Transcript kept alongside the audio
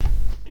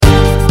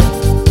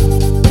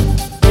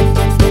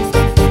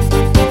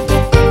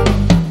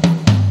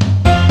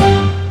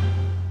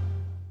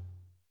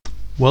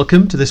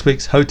Welcome to this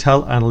week's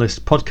Hotel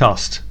Analyst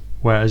podcast,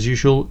 where as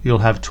usual you'll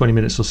have 20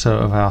 minutes or so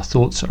of our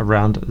thoughts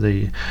around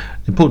the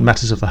important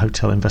matters of the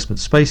hotel investment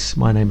space.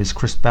 My name is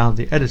Chris Bound,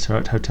 the editor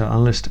at Hotel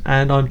Analyst,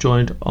 and I'm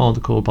joined on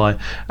the call by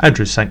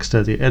Andrew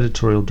Sangster, the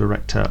editorial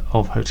director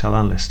of Hotel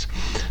Analyst.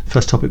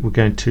 First topic we're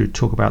going to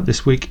talk about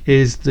this week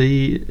is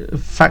the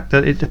fact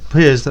that it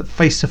appears that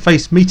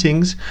face-to-face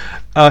meetings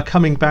are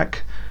coming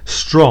back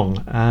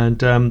strong, and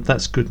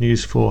that's good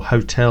news for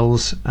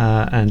hotels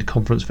and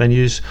conference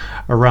venues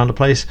around the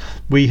place.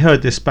 We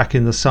heard this back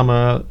in the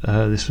summer.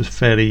 This was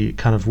fairly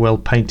kind of well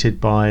painted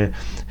by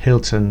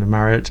Hilton and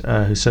Marriott,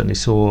 who certainly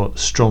saw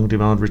strong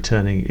demand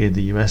returning in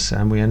the US,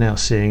 and we are now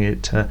seeing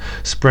it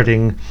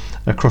spreading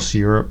across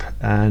Europe,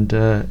 and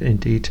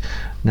indeed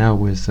now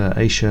with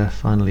Asia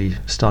finally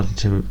starting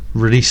to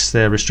release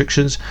their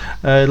restrictions,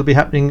 it'll be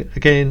happening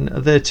again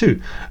there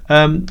too.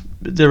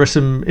 There are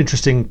some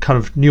interesting kind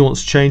of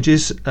nuanced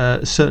changes.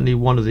 Certainly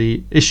one of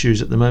the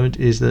issues at the moment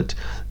is that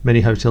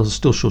many hotels are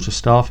still short of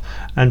staff,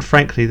 and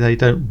frankly they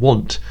don't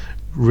want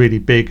really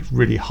big,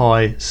 really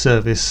high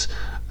service,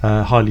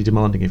 highly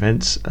demanding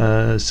events.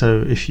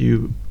 So if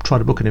you try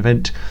to book an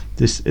event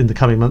this in the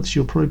coming months,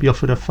 you'll probably be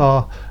offered a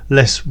far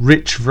less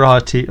rich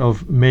variety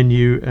of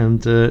menu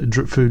and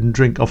food and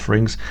drink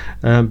offerings,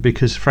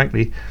 because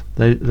frankly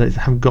they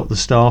haven't got the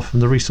staff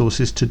and the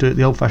resources to do it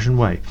the old-fashioned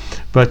way.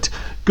 But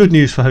good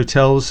news for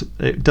hotels.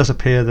 It does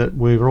appear that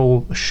we're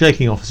all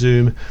shaking off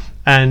Zoom,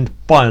 and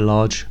by and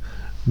large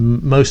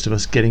most of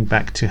us getting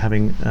back to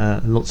having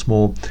lots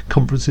more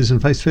conferences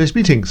and face-to-face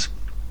meetings.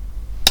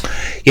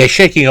 Yeah,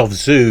 shaking off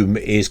Zoom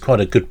is quite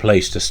a good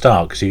place to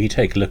start, because if you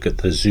take a look at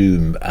the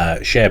Zoom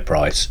share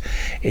price,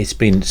 it's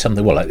been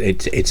something. Well,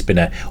 it's been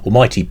an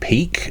almighty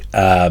peak,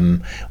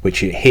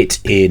 which it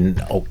hit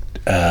in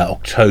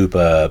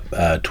October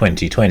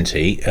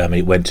 2020.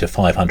 It went to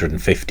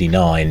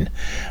 $559,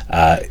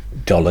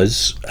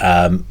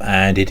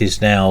 and it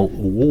is now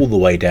all the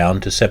way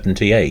down to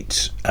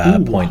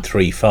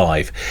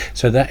 78.35.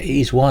 So that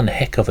is one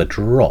heck of a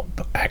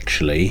drop,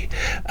 actually.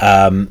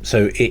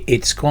 So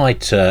it's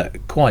quite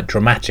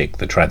dramatic,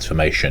 the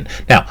transformation.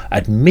 Now,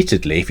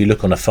 admittedly, if you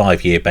look on a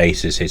 5-year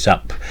basis, it's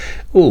up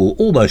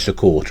almost a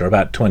quarter,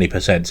 about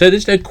 20%. So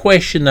there's no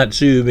question that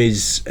Zoom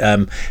is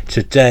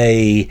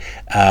today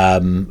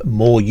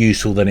more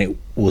useful than it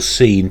was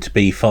seen to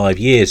be 5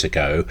 years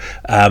ago,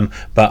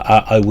 but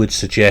I would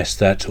suggest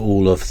that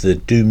all of the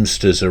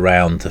doomsters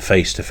around the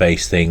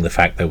face-to-face thing, the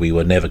fact that we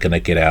were never going to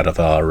get out of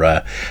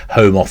our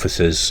home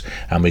offices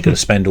and we're going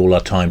to spend all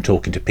our time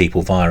talking to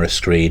people via a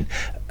screen,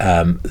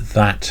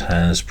 that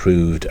has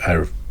proved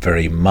a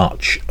very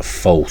much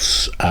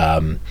false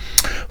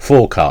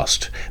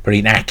forecast, very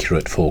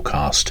inaccurate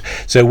forecast.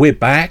 So we're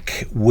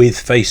back with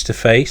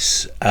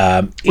face-to-face.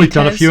 We've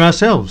done a few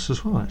ourselves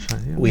as well,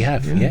 actually. Yeah. We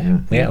have, yeah.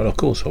 Well, of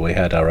course. Well, we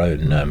had our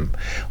own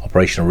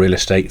operational real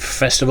estate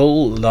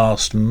festival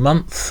last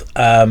month,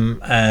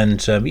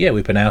 and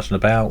we've been out and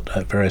about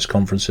at various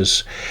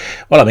conferences.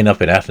 Well, I mean, I've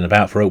been out and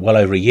about for well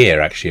over a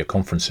year, actually, at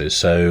conferences.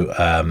 So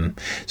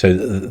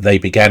they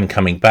began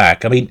coming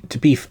back. I mean, to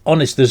be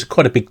honest, there's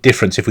quite a big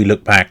difference if we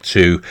look back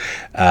to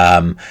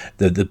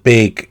the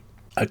big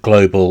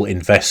global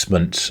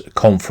investment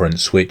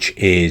conference, which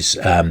is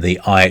the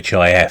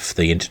IHIF,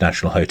 the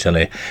International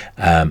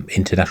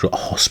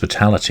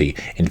Hospitality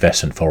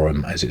Investment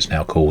Forum, as it's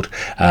now called.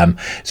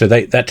 So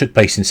that took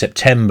place in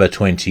September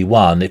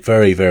 21. A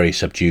very, very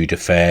subdued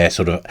affair,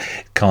 sort of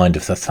kind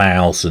of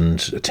 1,000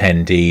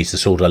 attendees, the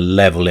sort of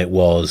level it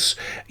was,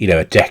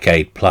 a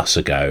decade plus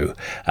ago.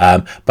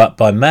 But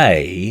by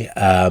May,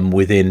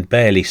 within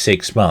barely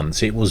 6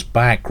 months, it was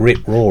back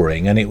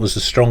rip-roaring, and it was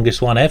the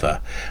strongest one ever.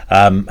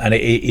 And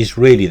it is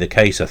really the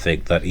case, I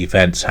think, that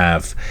events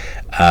have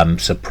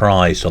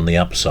surprised on the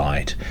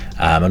upside,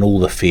 and all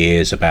the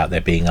fears about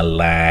there being a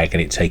lag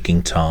and it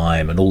taking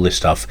time and all this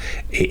stuff,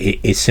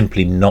 it's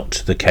simply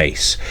not the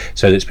case.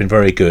 So it's been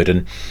very good.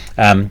 And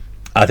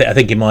I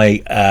think in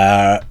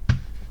my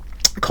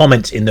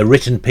comments in the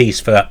written piece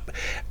for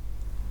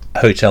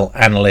Hotel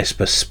Analyst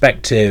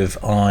Perspective,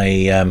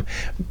 I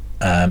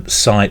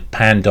cite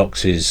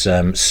Pandox's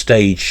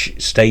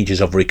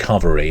stages of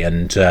recovery,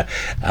 and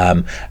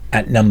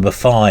at number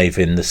 5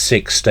 in the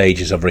 6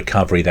 stages of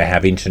recovery they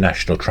have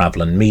international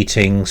travel and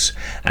meetings,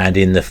 and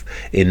in the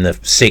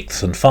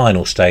 6th and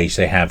final stage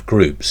they have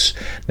groups.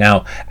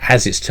 Now,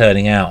 as it's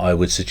turning out, I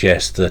would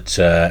suggest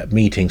that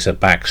meetings are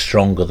back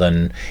stronger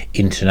than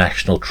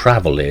international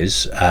travel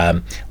is.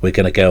 We're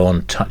going to go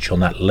on touch on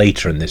that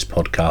later in this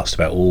podcast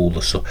about all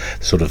the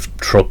sort of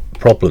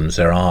problems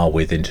there are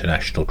with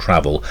international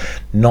travel,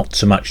 not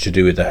so much to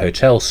do with the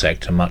hotel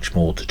sector, much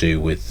more to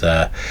do with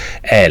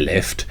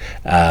airlift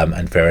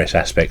and various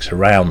aspects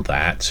around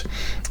that.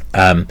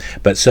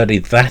 But certainly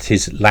that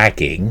is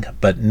lagging,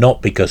 but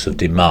not because of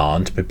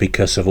demand, but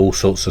because of all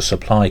sorts of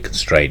supply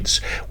constraints.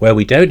 Where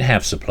we don't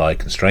have supply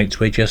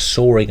constraints, we're just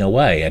soaring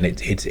away, and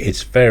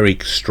it's very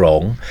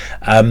strong.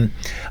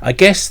 I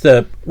guess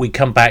that we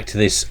come back to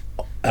this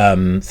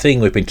thing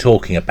we've been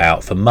talking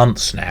about for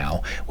months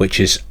now, which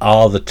is,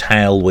 are the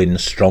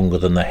tailwinds stronger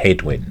than the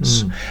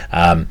headwinds?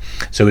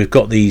 So we've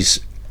got these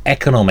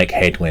economic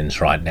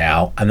headwinds right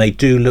now, and they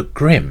do look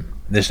grim.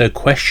 There's no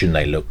question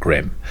they look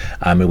grim.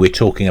 We're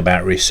talking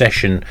about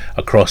recession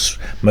across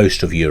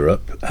most of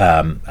Europe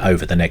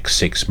over the next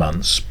 6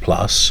 months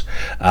plus,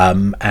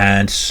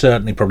 and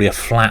certainly probably a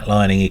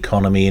flatlining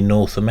economy in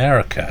North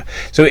America.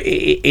 So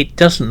it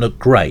doesn't look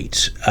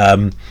great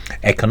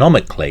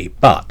economically,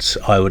 but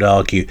I would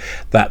argue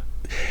that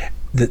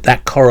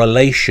that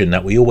correlation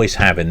that we always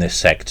have in this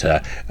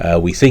sector,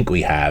 we think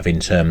we have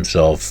in terms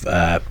of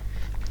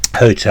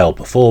hotel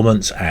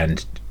performance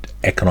and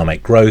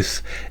economic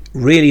growth,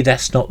 really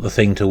that's not the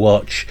thing to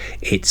watch.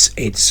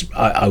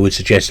 I would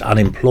suggest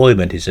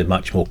unemployment is a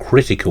much more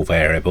critical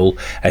variable.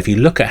 If you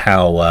look at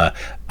how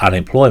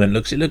unemployment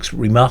looks, it looks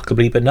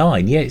remarkably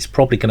benign. Yeah, it's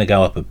probably going to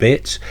go up a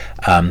bit.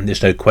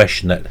 There's no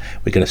question that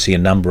we're going to see a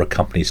number of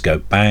companies go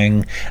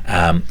bang,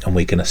 and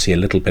we're going to see a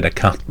little bit of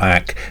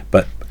cutback,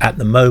 but at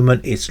the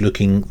moment it's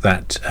looking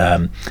that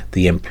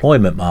the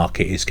employment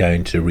market is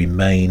going to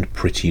remain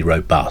pretty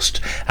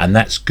robust, and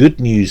that's good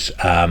news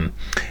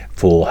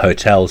for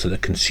hotels at the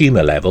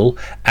consumer level,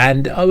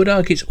 and I would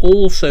argue it's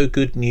also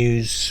good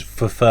news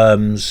for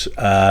firms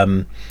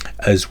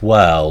as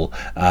well,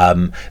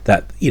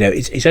 that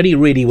it's only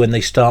really when they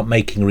start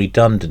making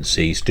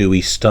redundancies do we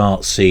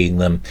start seeing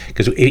them,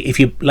 because if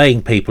you're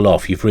laying people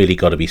off, you've really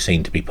got to be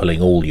seen to be pulling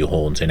all your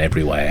horns in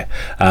everywhere.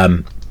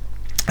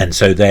 And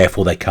so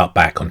therefore they cut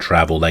back on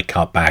travel, they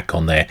cut back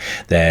on their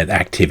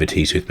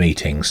activities with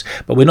meetings.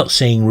 But we're not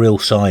seeing real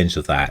signs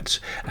of that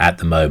at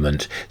the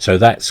moment. So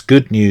that's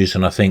good news,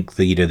 and I think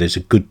that there's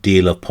a good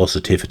deal of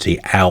positivity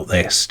out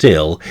there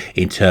still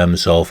in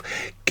terms of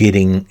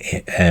getting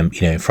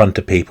in front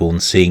of people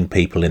and seeing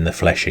people in the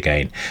flesh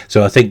again.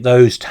 So I think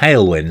those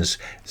tailwinds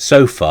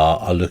so far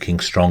are looking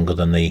stronger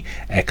than the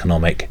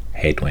economic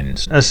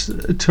headwinds. As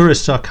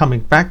tourists are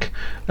coming back,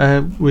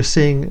 we're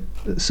seeing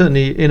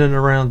certainly in and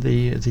around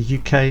the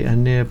UK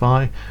and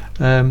nearby,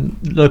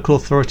 local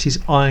authorities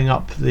eyeing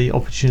up the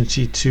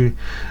opportunity to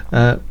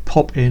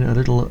pop in a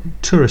little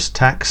tourist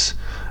tax,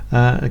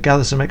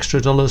 gather some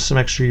extra dollars, some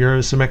extra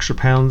euros, some extra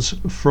pounds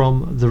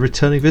from the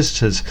returning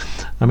visitors.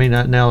 I mean,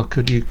 now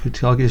could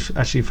argue it's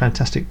actually a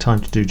fantastic time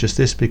to do just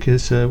this,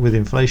 because with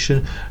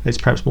inflation it's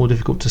perhaps more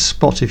difficult to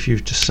spot if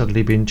you've just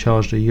suddenly been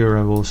charged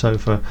 €1 or so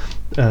for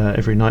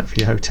every night for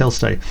your hotel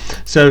stay.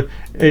 So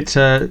it's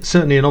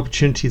certainly an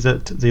opportunity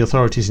that the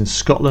authorities in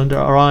Scotland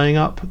are eyeing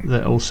up.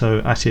 They're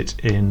also at it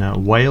in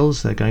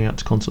Wales. They're going out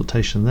to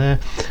consultation there,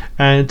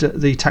 and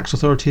the tax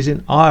authorities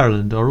in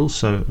Ireland are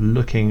also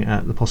looking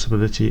at the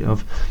possibility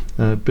of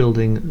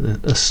building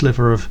a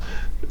sliver of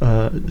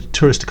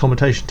tourist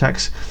accommodation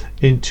tax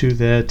into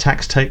their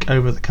tax take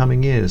over the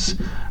coming years.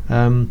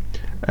 And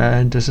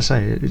as I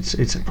say,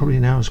 it's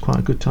probably now is quite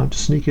a good time to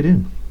sneak it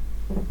in.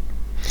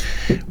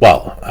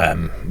 Well,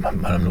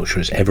 I'm not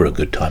sure it's ever a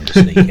good time to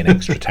sneak in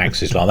extra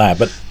taxes like that,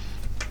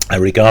 but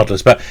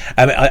regardless. But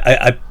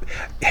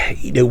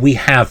we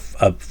have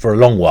for a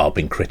long while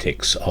been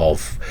critics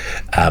of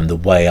the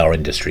way our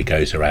industry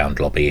goes around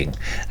lobbying,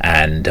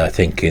 and I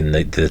think in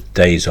the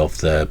days of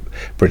the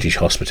British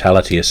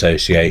Hospitality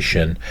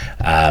Association,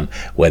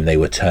 when they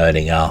were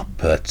turning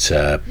up at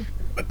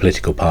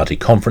political party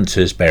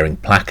conferences bearing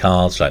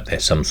placards like they're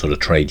some sort of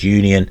trade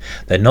union.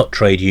 They're not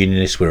trade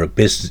unionists. We're a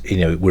business,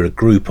 we're a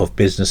group of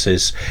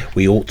businesses.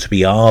 We ought to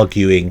be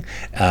arguing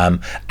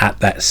at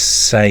that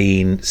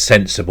sane,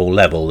 sensible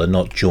level and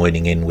not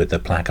joining in with the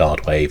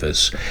placard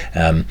wavers.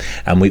 And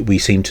we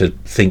seem to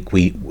think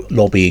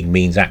lobbying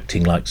means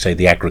acting like, say,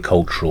 the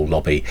agricultural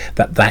lobby.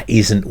 That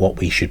isn't what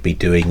we should be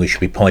doing. We should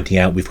be pointing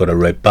out we've got a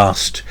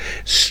robust,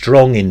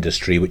 strong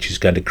industry which is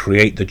going to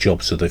create the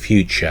jobs of the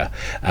future,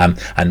 and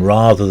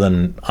rather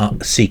than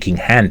seeking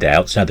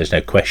handouts. Now, there's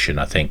no question,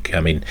 I think,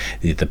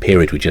 the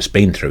period we've just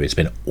been through, it's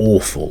been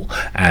awful,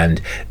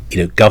 and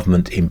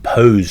government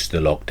imposed the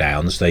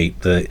lockdowns.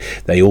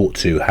 They ought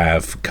to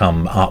have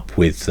come up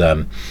with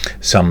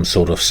some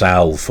sort of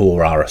salve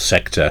for our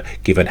sector,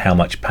 given how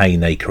much pain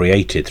they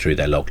created through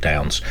their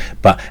lockdowns.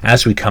 But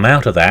as we come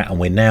out of that, and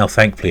we're now,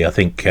 thankfully, I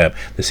think there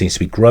seems to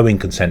be growing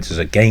consensus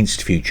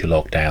against future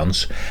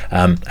lockdowns,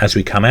 as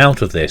we come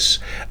out of this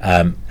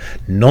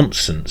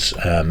nonsense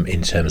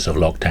in terms of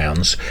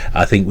lockdowns,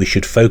 I think we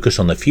should focus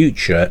on the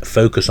future,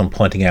 focus on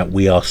pointing out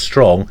we are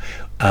strong.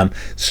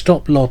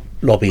 Stop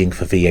lobbying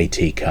for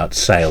VAT cuts,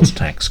 sales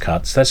tax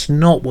cuts. That's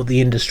not what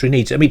the industry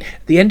needs. At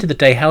the end of the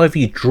day, however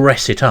you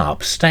dress it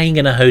up, staying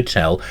in a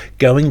hotel,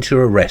 going to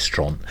a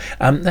restaurant,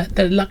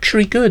 they're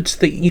luxury goods.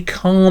 That you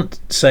can't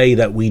say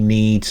that we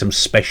need some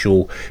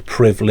special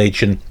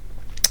privilege and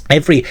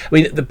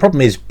the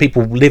problem is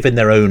people live in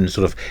their own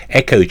sort of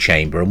echo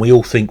chamber, and we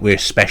all think we're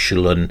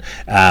special and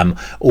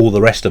all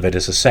the rest of it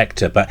as a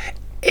sector. But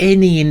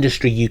any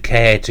industry you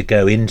care to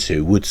go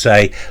into would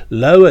say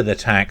lower the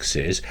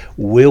taxes,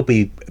 we'll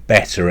be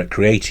better at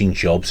creating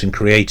jobs and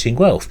creating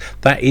wealth.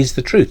 That is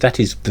the truth. That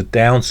is the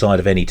downside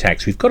of any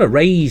tax. We've got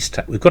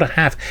to we've got to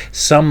have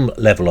some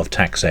level of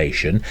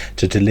taxation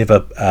to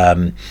deliver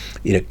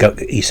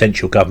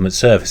essential government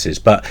services,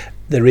 but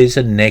there is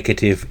a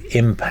negative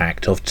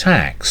impact of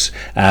tax,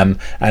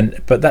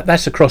 but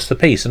that's across the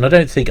piece. And I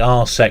don't think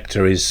our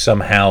sector is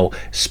somehow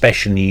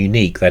special and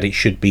unique that it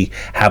should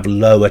have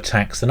lower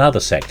tax than other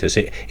sectors.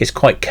 It's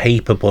quite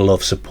capable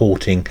of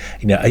supporting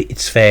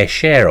its fair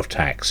share of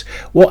tax.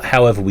 What,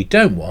 however, we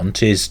don't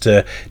want is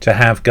to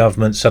have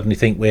government suddenly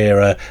think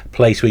we're a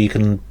place where you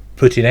can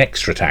put in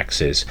extra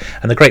taxes.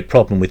 And the great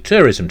problem with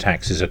tourism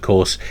taxes, of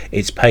course,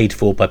 it's paid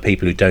for by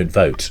people who don't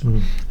vote,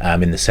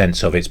 in the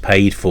sense of it's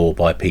paid for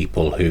by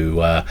people who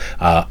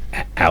are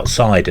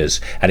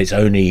outsiders, and it's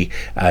only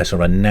sort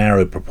of a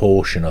narrow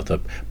proportion of the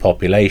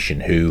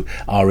population who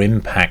are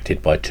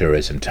impacted by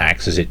tourism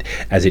tax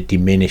as it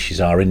diminishes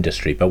our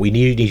industry. But we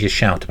need to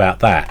shout about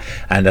that,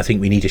 and I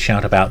think we need to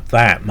shout about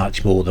that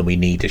much more than we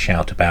need to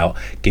shout about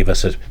give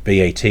us a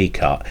VAT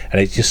cut. And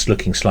it's just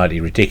looking slightly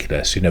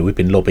ridiculous. We've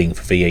been lobbying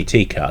for VAT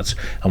cuts,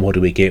 and what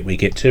do we get? We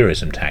get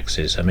tourism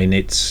taxes. I mean,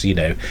 it's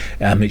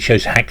it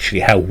shows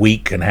actually how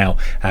weak and how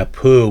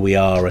poor we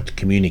are at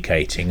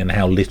communicating, and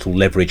how little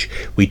leverage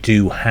we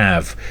do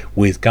have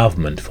with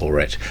government for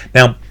it.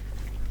 Now,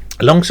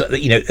 alongside,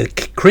 a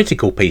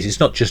critical piece, it's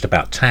not just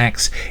about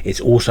tax,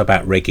 it's also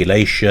about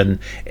regulation.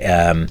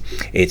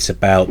 It's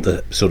about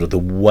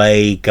the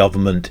way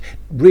government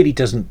really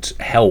doesn't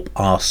help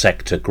our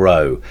sector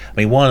grow. I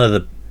mean, one of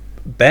the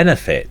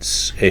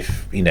benefits,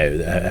 if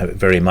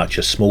very much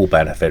a small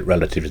benefit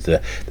relative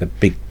to the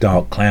big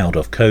dark cloud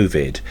of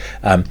COVID,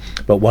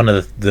 but one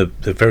of the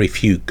very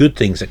few good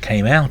things that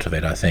came out of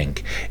it, I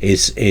think,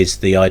 is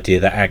the idea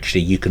that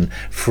actually you can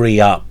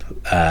free up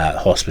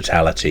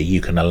hospitality.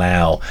 You can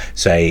allow,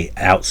 say,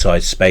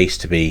 outside space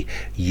to be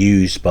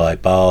used by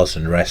bars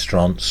and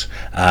restaurants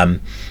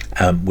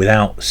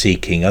without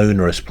seeking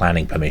onerous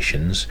planning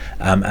permissions,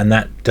 and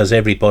that does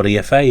everybody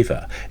a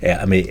favour.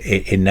 I mean,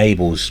 it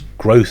enables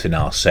growth in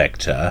our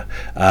sector,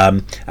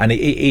 and it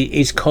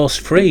is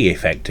cost-free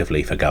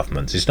effectively for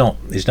governments.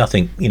 There's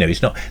nothing.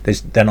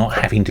 They're not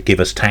having to give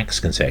us tax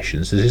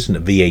concessions. This isn't a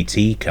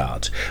VAT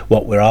cut.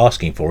 What we're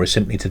asking for is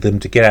simply to them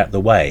to get out of the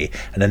way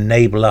and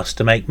enable us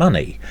to make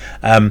money.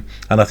 And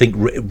I think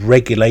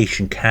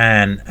regulation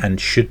can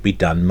and should be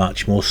done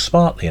much more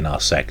smartly in our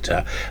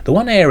sector. The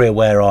one area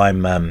where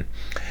I'm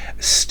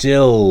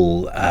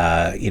still,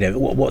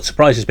 what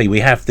surprises me, we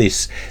have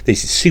this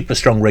super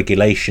strong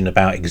regulation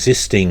about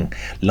existing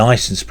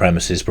licensed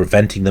premises,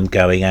 preventing them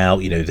going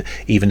out,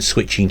 even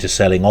switching to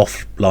selling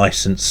off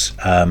license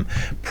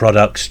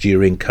products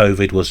during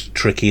COVID was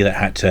tricky. That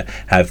had to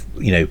have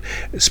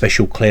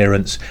special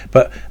clearance,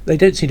 but they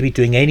don't seem to be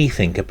doing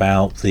anything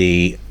about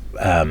the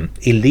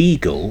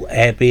illegal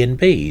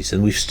Airbnbs,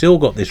 and we've still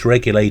got this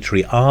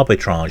regulatory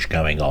arbitrage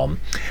going on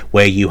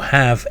where you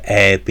have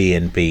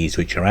Airbnbs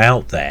which are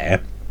out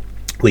there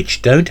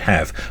which don't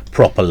have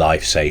proper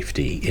life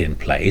safety in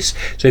place.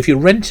 So if you're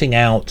renting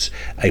out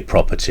a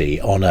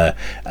property on a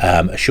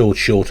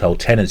short-hold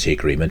tenancy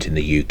agreement in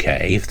the UK,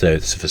 if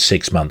it's for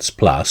 6 months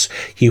plus,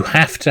 you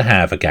have to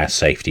have a gas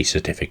safety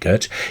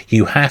certificate.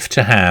 You have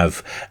to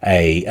have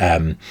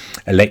a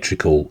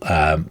electrical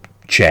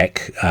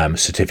check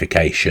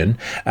certification.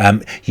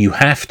 You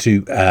have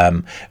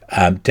to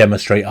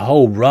demonstrate a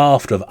whole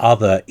raft of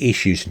other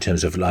issues in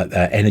terms of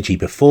energy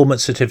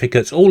performance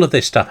certificates. All of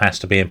this stuff has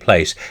to be in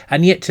place,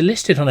 and yet to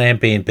list it on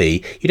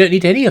Airbnb, you don't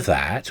need any of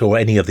that or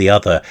any of the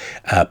other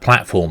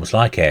platforms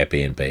like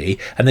Airbnb.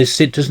 And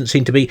it doesn't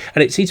seem to be,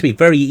 and it seems to be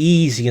very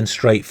easy and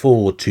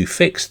straightforward to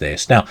fix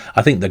this. Now,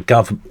 I think the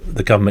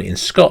government in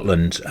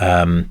Scotland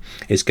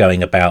is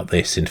going about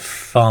this in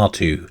far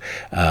too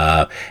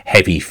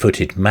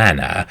heavy-footed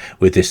manner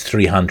with this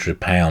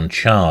 £300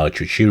 charge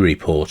which you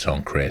report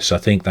on, Chris. I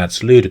think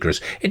that's ludicrous.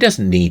 It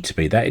doesn't need to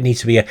be that. It needs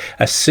to be a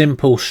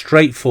simple,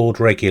 straightforward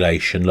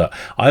regulation. Look,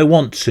 I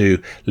want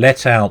to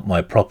let out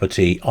my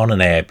property on an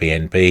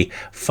Airbnb.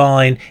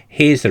 Fine,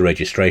 here's the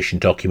registration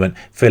document,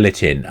 fill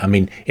it in. I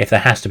mean, if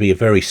there has to be a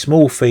very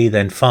small fee,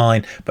 then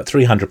fine, but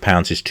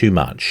 £300 is too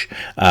much.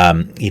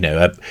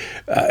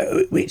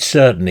 It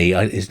certainly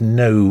is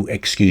no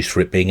excuse for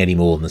it being any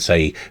more than,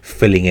 say,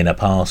 filling in a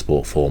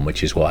passport form,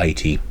 which is what,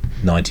 £90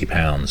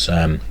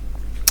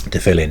 to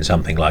fill in,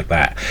 something like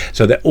that.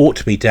 So there ought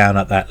to be down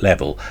at that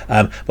level.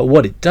 But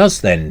what it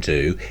does then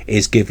do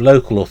is give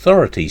local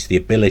authorities the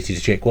ability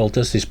to check, well,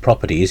 does this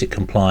property, is it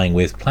complying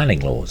with planning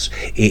laws?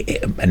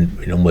 And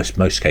in almost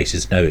most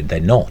cases, no, they're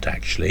not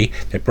actually.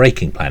 They're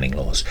breaking planning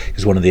laws.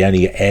 Because one of the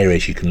only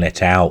areas you can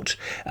let out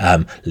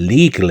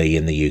legally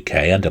in the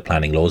UK under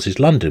planning laws is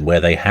London, where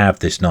they have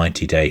this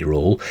 90-day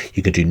rule.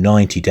 You can do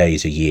 90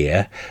 days a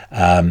year.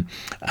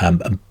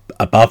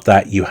 Above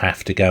that, you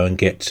have to go and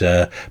get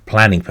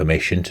planning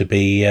permission to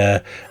be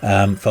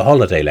for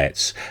holiday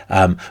lets.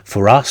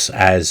 For us,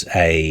 as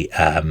a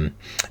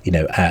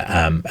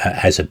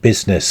as a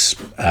business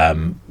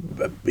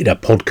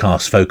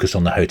podcast focused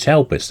on the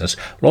hotel business.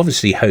 Well,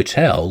 obviously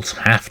hotels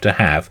have to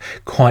have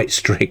quite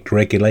strict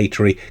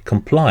regulatory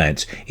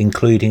compliance,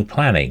 including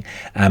planning.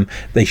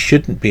 They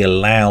shouldn't be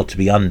allowed to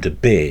be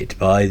underbid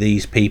by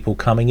these people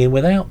coming in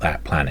without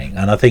that planning.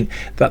 And I think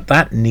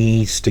that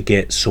needs to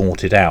get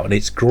sorted out, and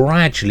it's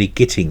gradually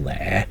getting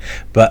there.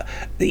 But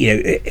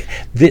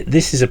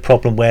this is a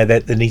problem where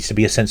there needs to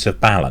be a sense of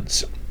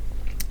balance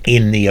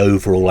in the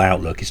overall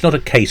outlook. It's not a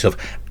case of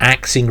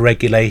axing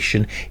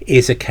regulation,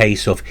 it's a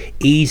case of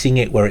easing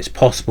it where it's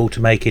possible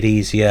to make it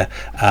easier,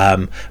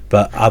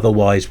 but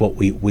otherwise what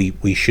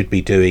we should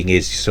be doing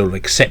is sort of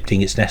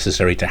accepting it's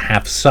necessary to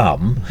have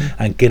some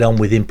and get on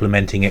with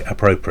implementing it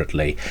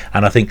appropriately.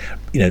 And I think,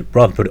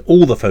 rather than put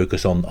all the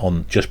focus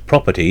on just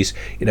properties,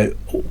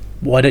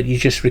 why don't you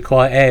just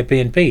require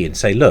Airbnb and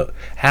say, look,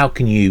 how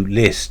can you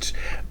list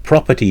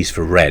properties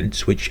for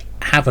rent which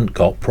haven't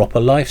got proper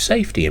life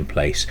safety in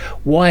place?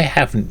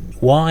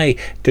 Why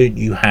don't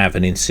you have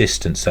an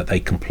insistence that they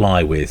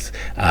comply with?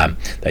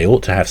 They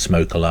ought to have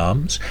smoke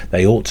alarms,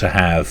 they ought to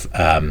have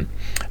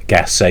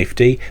gas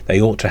safety, they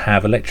ought to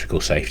have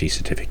electrical safety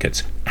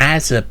certificates.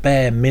 As a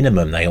bare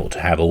minimum, they ought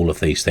to have all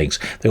of these things.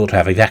 They ought to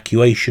have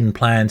evacuation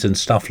plans and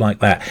stuff like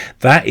that.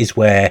 That is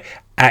where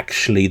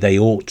actually they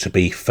ought to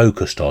be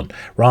focused on,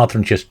 rather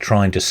than just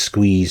trying to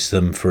squeeze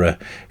them for a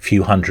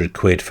few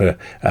 £100 for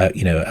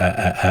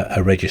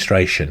a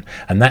registration.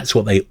 And that's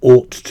what they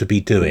ought to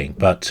be doing.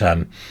 But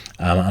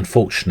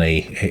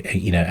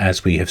unfortunately,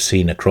 as we have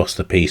seen across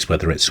the piece,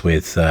 whether it's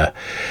with our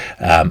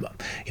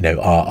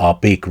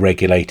big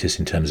regulators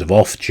in terms of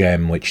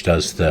Ofgem, which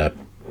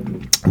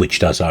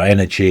does our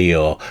energy,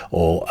 or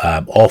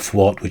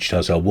Ofwat, which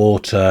does our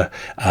water,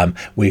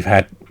 we've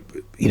had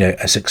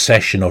a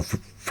succession of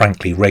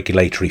frankly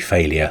regulatory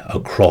failure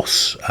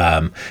across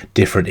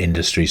different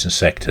industries and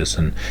sectors,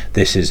 and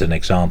this is an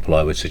example,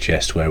 I would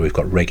suggest, where we've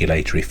got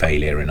regulatory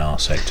failure in our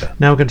sector.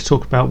 Now we're going to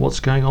talk about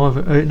what's going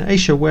on in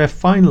Asia, where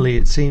finally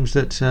it seems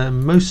that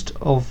most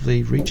of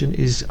the region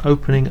is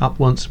opening up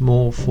once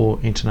more for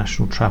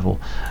international travel,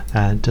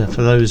 and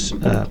for those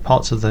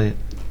parts of the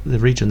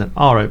region that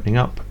are opening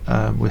up,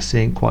 we're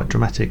seeing quite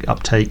dramatic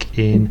uptake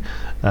in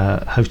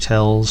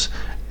hotels,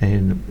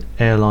 in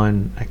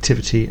airline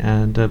activity,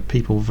 and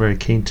people very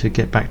keen to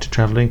get back to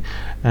travelling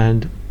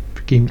and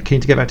keen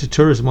to get back to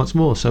tourism once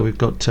more. So we've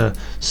got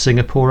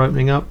Singapore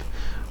opening up,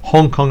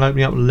 Hong Kong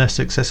opening up less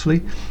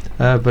successfully,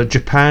 but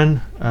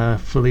Japan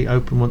fully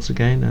open once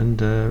again,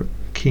 and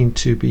keen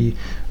to be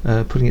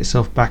putting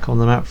itself back on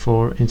the map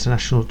for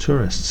international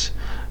tourists.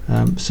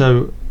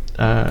 So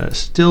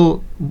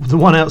still the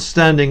one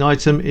outstanding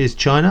item is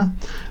China,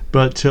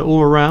 but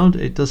all around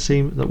it does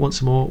seem that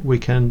once more we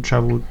can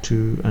travel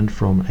to and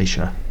from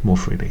Asia more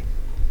freely.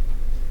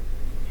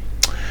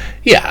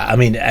 Yeah, I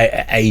mean,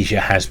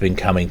 Asia has been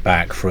coming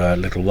back for a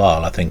little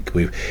while. I think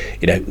we've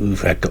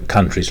got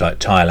countries like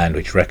Thailand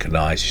which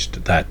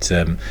recognised that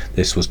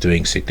this was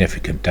doing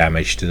significant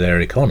damage to their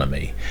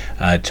economy.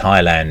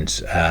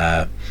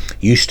 Thailand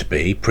used to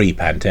be,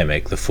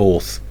 pre-pandemic, the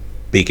fourth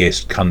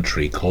biggest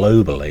country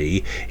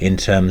globally in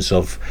terms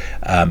of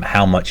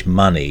how much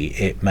money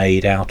it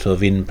made out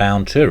of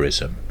inbound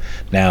tourism.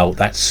 Now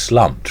that's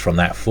slumped from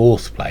that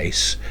fourth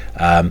place.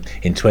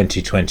 In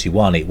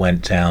 2021 it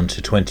went down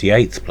to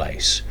 28th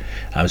place.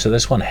 So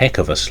that's one heck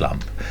of a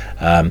slump.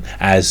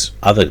 As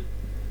other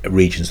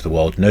regions of the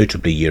world,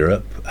 notably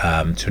Europe,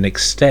 to an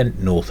extent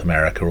North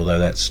America, although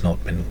that's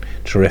not been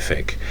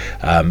terrific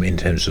in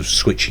terms of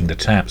switching the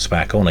taps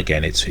back on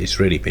again. It's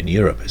really been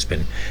Europe has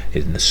been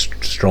the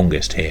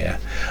strongest here.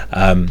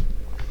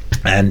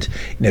 And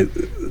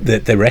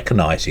they're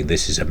recognising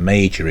this is a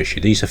major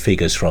issue. These are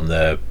figures from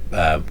the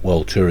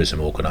World Tourism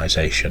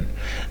Organization.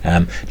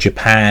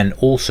 Japan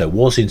also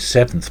was in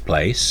 7th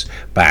place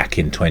back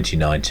in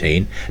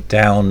 2019,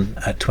 down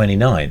at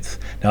 29th.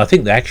 Now I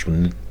think the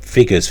actual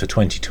figures for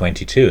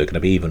 2022 are going to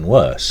be even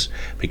worse,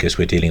 because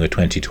we're dealing with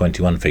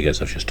 2021 figures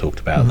I've just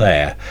talked about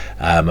there,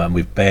 and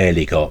we've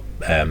barely got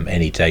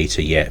any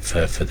data yet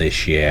for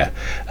this year.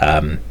 I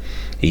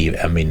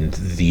mean,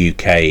 the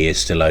UK is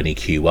still only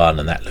Q1,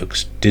 and that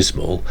looks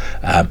dismal.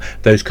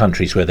 Those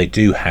countries where they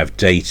do have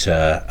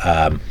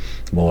data,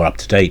 more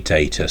up-to-date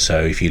data,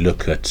 so if you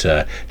look at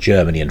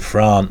Germany and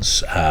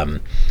France,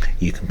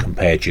 you can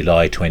compare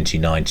July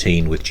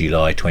 2019 with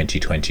July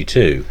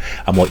 2022,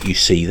 and what you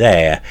see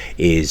there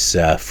is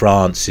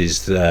France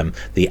is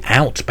the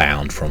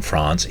outbound from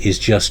France is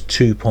just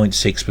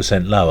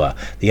 2.6% lower,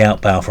 the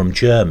outbound from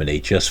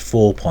Germany just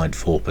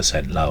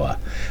 4.4% lower,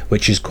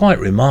 which is quite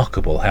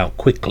remarkable how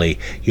quickly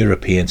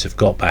Europeans have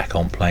got back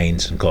on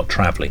planes and got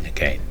travelling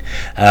again.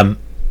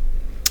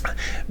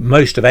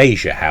 Most of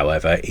Asia,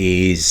 however,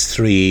 is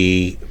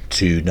 3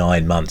 to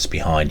 9 months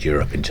behind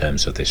Europe in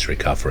terms of this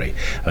recovery.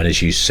 And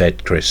as you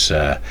said, Chris,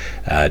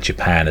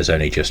 Japan has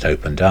only just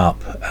opened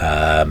up.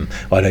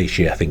 Well,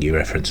 actually, I think you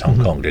referenced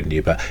Hong Kong, didn't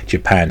you? But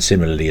Japan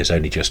similarly has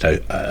only just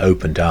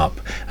opened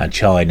up, and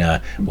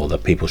China, well, the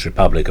People's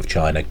Republic of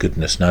China,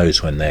 goodness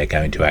knows when they're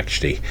going to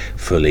actually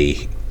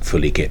fully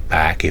fully get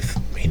back, if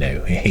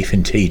if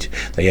indeed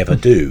they ever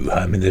do.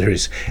 I mean,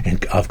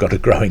 I've got a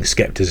growing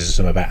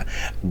scepticism about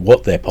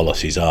what their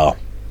policies are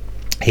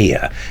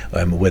here,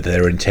 whether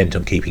they're intent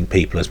on keeping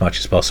people as much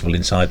as possible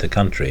inside the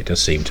country. It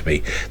does seem to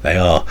be they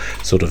are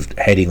sort of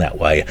heading that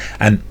way.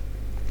 And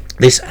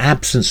this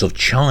absence of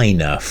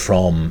China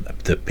from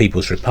the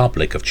People's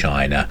Republic of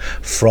China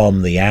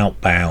from the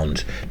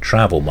outbound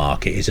travel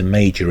market is a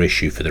major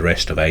issue for the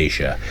rest of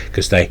Asia,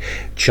 because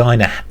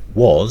China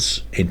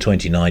was in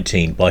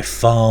 2019 by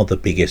far the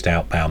biggest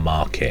outbound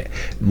market,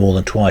 more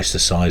than twice the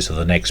size of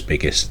the next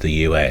biggest, the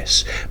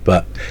US.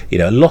 But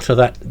a lot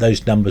of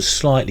those numbers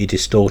slightly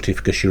distorted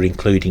because you're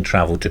including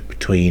travel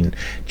between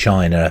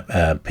China,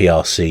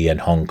 PRC,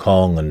 and Hong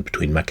Kong, and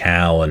between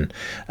Macau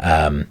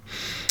and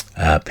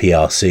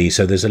PRC,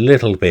 so there's a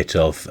little bit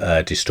of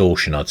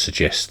distortion, I'd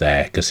suggest,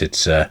 there, because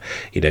it's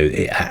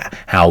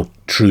how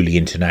truly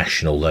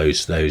international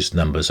those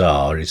numbers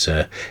are is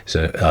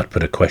I'd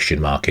put a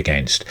question mark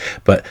against.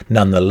 But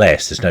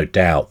nonetheless, there's no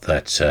doubt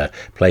that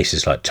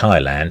places like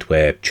Thailand,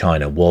 where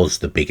China was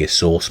the biggest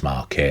source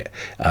market,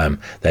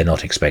 they're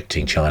not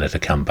expecting China to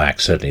come back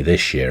certainly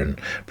this year, and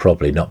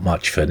probably not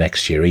much for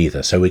next year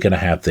either. So we're going to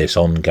have this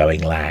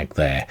ongoing lag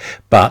there.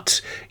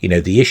 But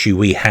the issue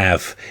we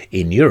have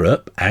in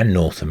Europe and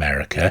North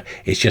America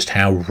is just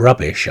how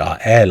rubbish our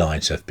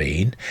airlines have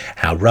been,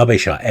 how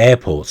rubbish our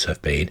airports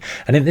have been.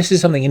 And this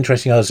is something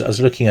interesting. I was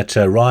looking at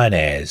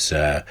Ryanair's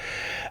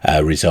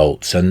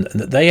results, and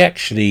they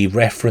actually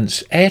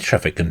reference air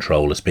traffic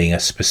control as being a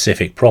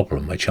specific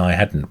problem, which I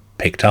hadn't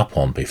picked up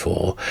on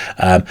before.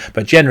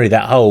 But generally,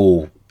 that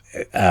whole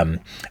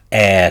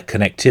air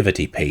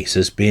connectivity piece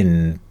has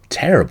been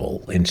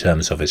terrible in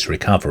terms of its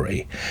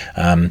recovery.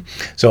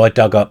 So I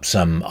dug up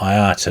some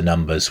IATA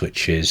numbers,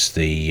 which is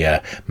the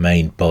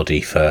main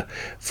body for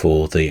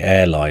the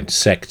airline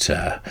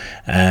sector,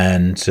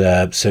 and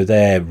so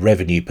their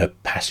revenue per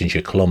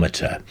passenger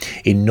kilometre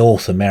in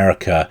North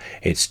America,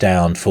 it's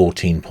down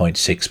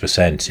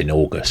 14.6% in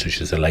August,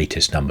 which is the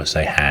latest numbers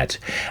they had,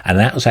 and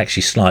that was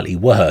actually slightly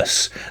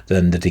worse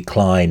than the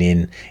decline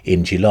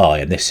in July,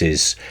 and this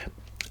is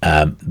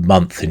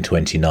month in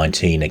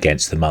 2019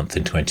 against the month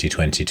in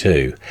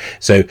 2022.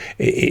 So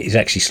it's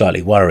actually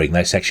slightly worrying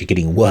that it's actually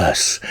getting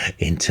worse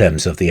in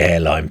terms of the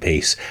airline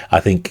piece. I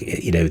think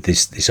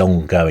this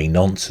ongoing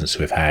nonsense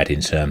we've had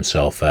in terms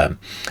of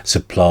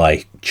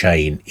supply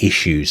chain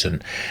issues,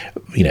 and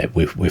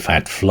we've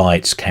had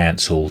flights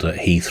cancelled at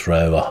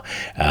Heathrow,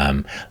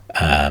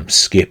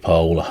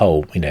 Schiphol, a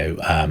whole, I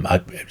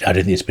don't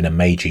think there's been a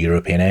major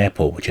European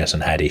airport which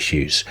hasn't had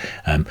issues.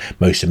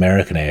 Most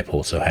American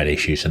airports have had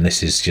issues, and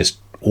this is just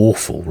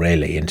awful,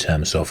 really, in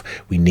terms of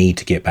we need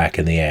to get back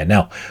in the air.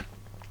 Now,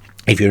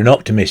 if you're an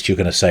optimist, you're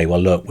going to say,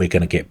 well, look, we're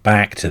going to get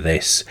back to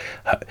this,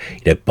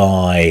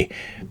 by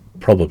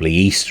probably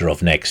Easter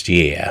of next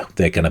year.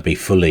 They're going to be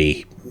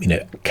fully,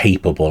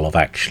 capable of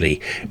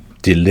actually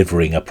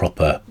delivering a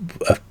proper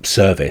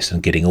service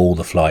and getting all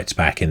the flights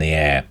back in the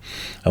air.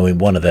 I mean,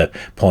 one of the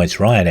points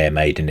Ryanair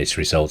made in its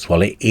results,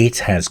 well, it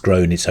has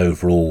grown its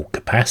overall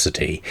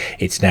capacity.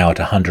 It's now at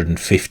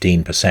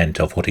 115%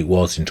 of what it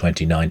was in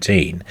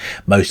 2019.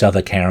 Most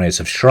other carriers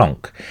have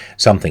shrunk,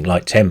 something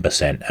like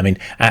 10%. I mean,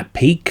 at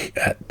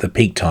the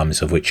peak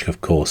times, of which, of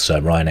course,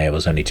 Ryanair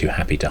was only too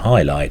happy to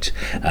highlight,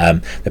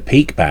 the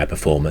peak bad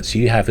performance,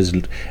 you have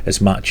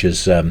as much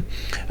as a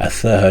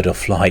third of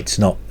flights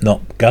not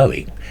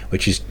going,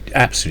 which is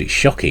absolutely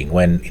shocking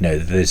when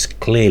there's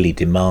clearly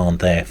demand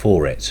there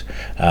for it.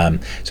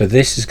 So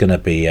this is going to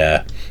be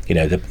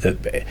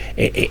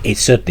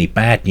it's certainly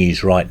bad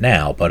news right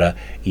now, but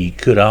you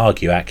could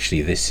argue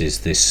actually this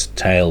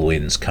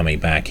tailwinds coming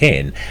back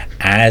in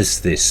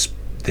as this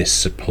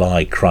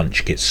supply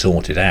crunch gets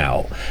sorted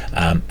out,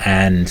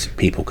 and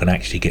people can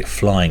actually get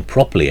flying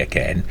properly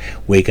again.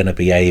 We're going to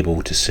be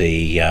able to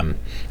see a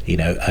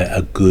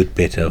good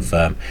bit of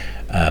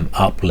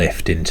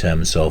uplift in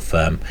terms of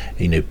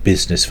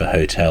business for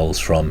hotels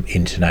from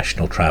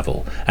international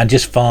travel. And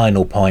just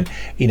final point,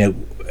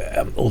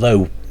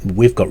 although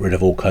we've got rid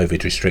of all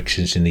COVID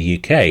restrictions in the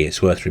UK,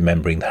 it's worth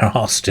remembering there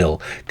are still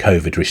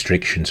COVID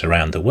restrictions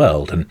around the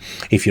world, and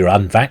if you're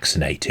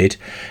unvaccinated,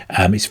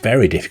 it's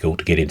very difficult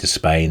to get into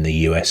Spain, the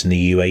US and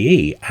the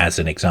UAE. As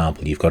an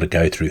example, you've got to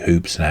go through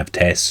hoops and have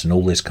tests and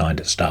all this kind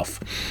of stuff.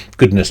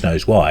 Goodness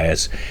knows why,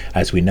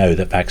 as we know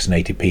that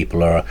vaccinated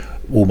people are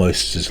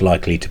almost as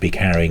likely to be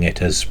carrying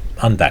it as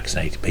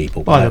unvaccinated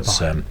people. That's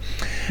by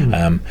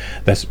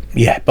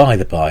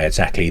the by,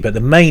 exactly. But the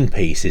main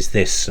piece is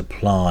this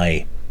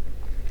supply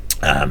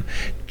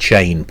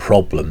chain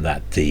problem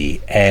that the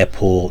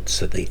airports,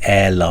 that the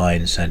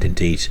airlines, and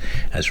indeed,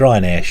 as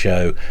Ryanair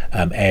show,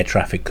 air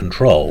traffic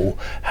control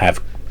have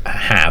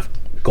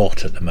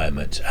got at the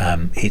moment.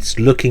 It's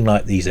looking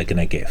like these are going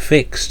to get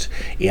fixed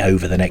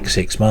over the next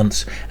 6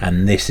 months,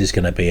 and this is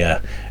going to be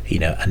a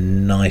a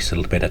nice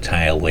little bit of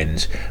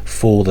tailwinds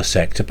for the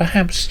sector.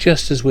 Perhaps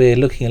just as we're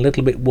looking a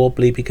little bit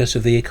wobbly because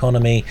of the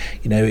economy,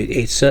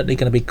 it's certainly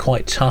going to be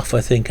quite tough,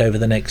 I think, over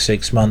the next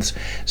 6 months.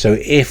 So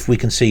if we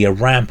can see a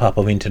ramp up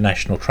of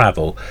international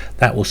travel,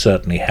 that will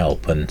certainly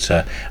help. And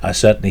I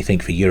certainly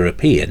think for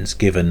Europeans,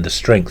 given the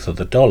strength of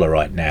the dollar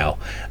right now,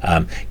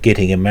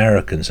 getting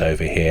Americans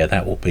over here,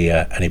 that will be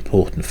an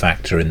important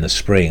factor in the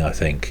spring, I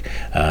think.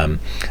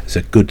 It's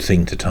a good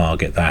thing to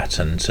target that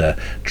and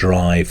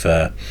drive,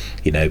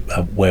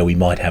 where we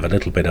might have a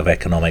little bit of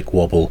economic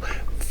wobble,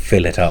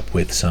 fill it up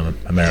with some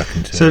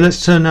American tourists. So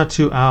let's turn now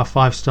to our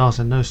 5 stars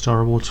and no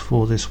star awards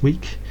for this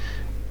week.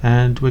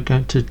 And we're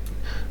going to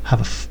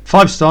have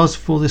 5 stars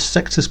for this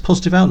sector's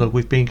positive outlook.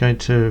 We've been going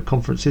to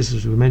conferences,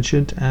 as we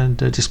mentioned, and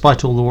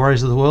despite all the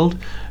worries of the world,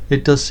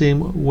 it does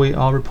seem we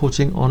are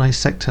reporting on a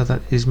sector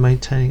that is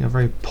maintaining a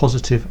very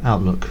positive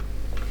outlook.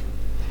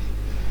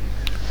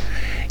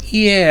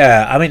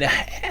 Yeah, I mean,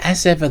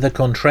 as ever, the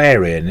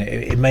contrarian,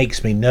 it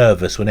makes me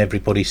nervous when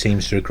everybody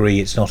seems to agree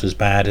it's not as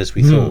bad as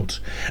we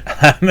thought.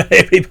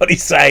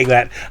 Everybody's saying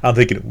that. I'm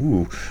thinking,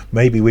 ooh,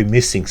 maybe we're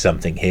missing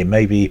something here.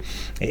 Maybe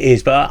it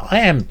is. But I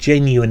am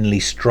genuinely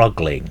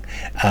struggling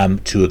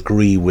to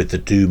agree with the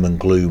doom and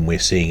gloom we're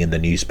seeing in the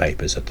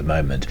newspapers at the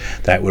moment,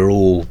 that we're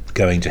all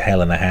going to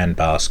hell in a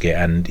handbasket,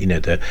 and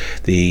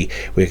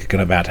we're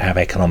going about to have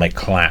economic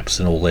collapse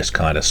and all this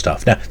kind of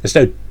stuff. Now, there's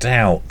no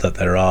doubt that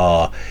there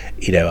are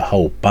a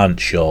whole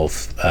bunch of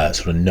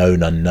sort of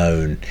known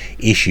unknown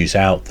issues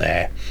out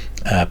there.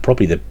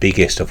 Probably the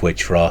biggest of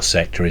which for our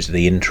sector is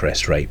the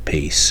interest rate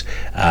piece,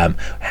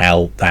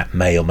 how that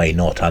may or may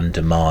not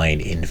undermine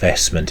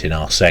investment in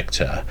our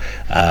sector.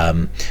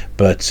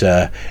 But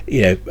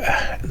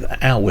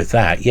out with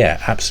that,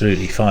 yeah,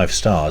 absolutely 5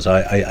 stars.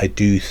 I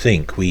do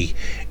think we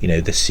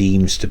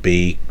seem to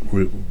be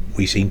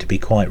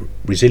quite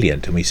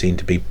resilient, and we seem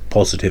to be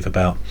positive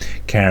about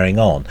carrying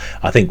on.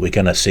 I think we're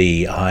going to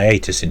see a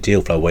hiatus in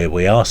deal flow, where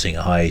we are seeing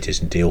a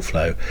hiatus in deal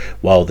flow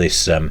while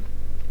this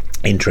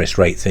interest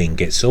rate thing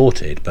gets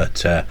sorted,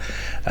 but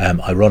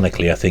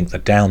ironically I think the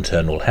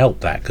downturn will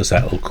help that, because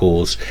that will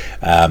cause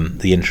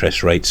the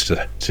interest rates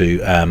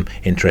to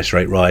interest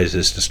rate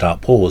rises to start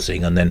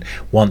pausing, and then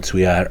once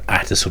we are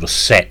at a sort of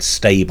set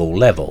stable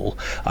level,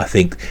 I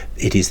think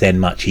it is then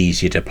much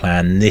easier to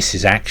plan. This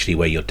is actually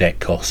where your debt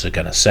costs are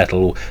going to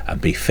settle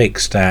and be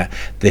fixed at.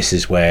 This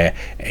is where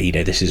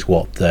this is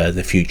what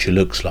the future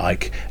looks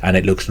like, and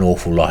it looks an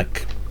awful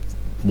like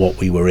what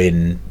we were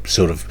in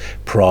sort of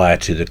prior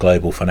to the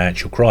global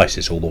financial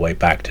crisis, all the way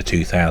back to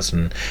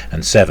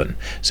 2007.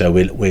 So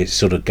we're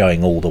sort of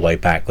going all the way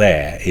back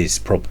there is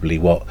probably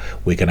what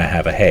we're going to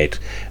have ahead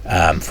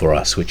for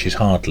us, which is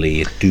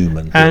hardly a doom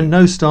and gloom. And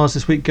no stars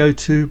this week go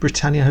to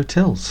Britannia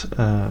Hotels,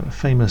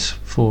 famous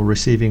for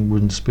receiving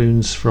wooden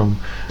spoons from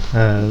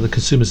the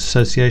Consumers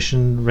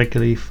Association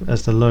regularly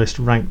as the lowest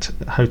ranked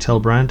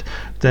hotel brand.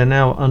 They're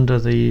now under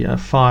the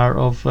fire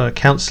of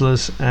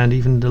councillors and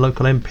even the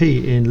local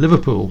MP in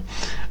Liverpool,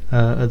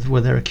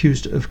 where they're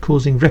accused of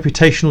causing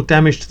reputational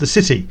damage to the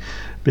city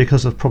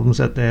because of problems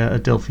at their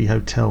Adelphi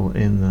Hotel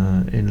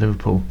in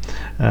Liverpool.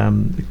 A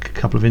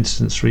couple of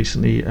incidents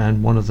recently,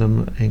 and one of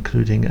them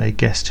including a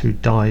guest who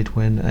died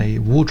when a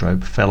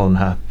wardrobe fell on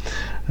her.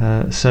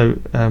 So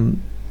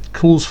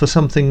calls for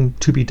something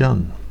to be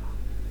done.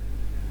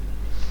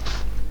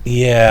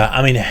 Yeah,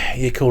 I mean,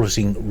 you're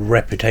causing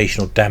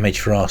reputational damage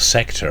for our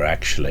sector,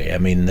 actually. I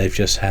mean, they've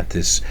just had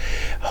this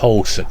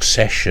whole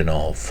succession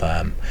of,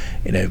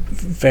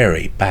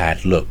 very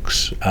bad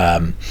looks,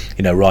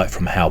 right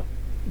from how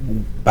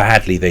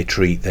badly they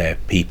treat their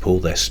people,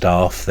 their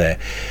staff, their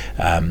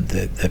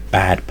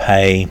bad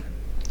pay,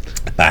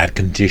 bad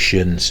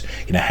conditions,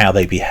 how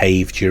they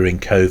behave during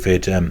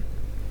COVID.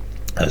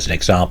 As an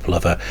example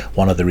of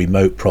one of the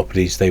remote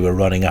properties they were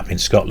running up in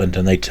Scotland,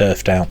 and they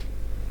turfed out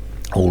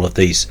all of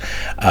these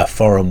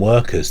foreign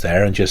workers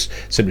there and just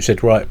simply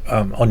said, right,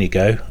 on you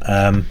go,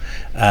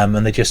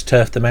 and they just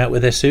turfed them out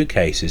with their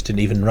suitcases,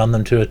 didn't even run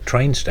them to a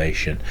train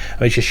station.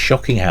 I mean, it's just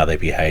shocking how they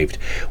behaved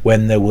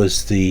when there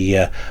was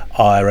the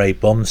IRA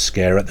bomb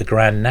scare at the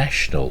Grand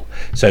National.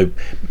 So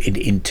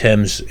in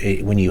terms,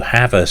 when you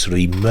have a sort of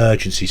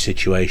emergency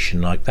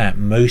situation like that,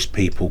 most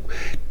people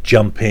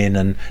jump in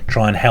and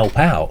try and help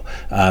out.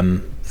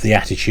 The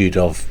attitude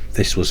of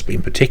this was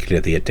in particular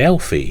the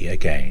Adelphi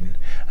again.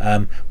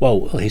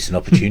 Well, here's an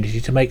opportunity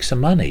to make some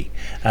money.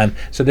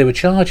 So they were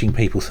charging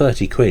people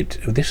 30 quid.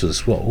 This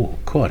was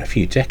quite a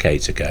few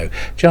decades ago.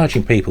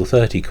 Charging people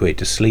 30 quid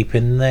to sleep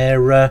in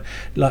their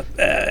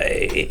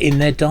in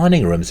their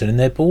dining rooms and in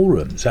their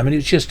ballrooms. I mean, it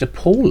was just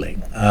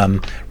appalling,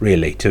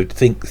 really, to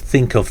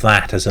think of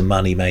that as a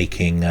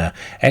money-making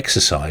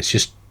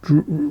exercise.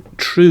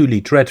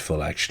 truly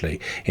dreadful, actually,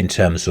 in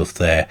terms of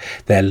their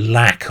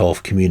lack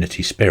of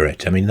community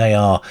spirit. I mean, they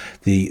are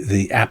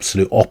the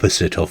absolute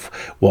opposite of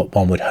what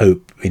one would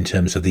hope in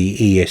terms of the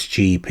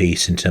ESG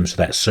piece, in terms of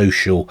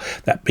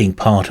that being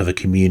part of a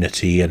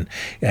community and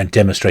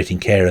demonstrating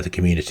care of the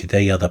community.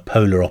 They are the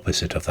polar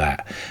opposite of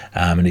that,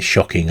 and it's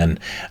shocking. And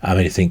I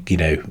mean, I think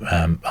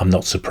I'm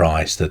not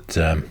surprised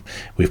that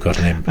we've got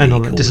an MP. And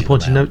on that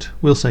disappointing note,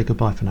 we'll say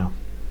goodbye for now.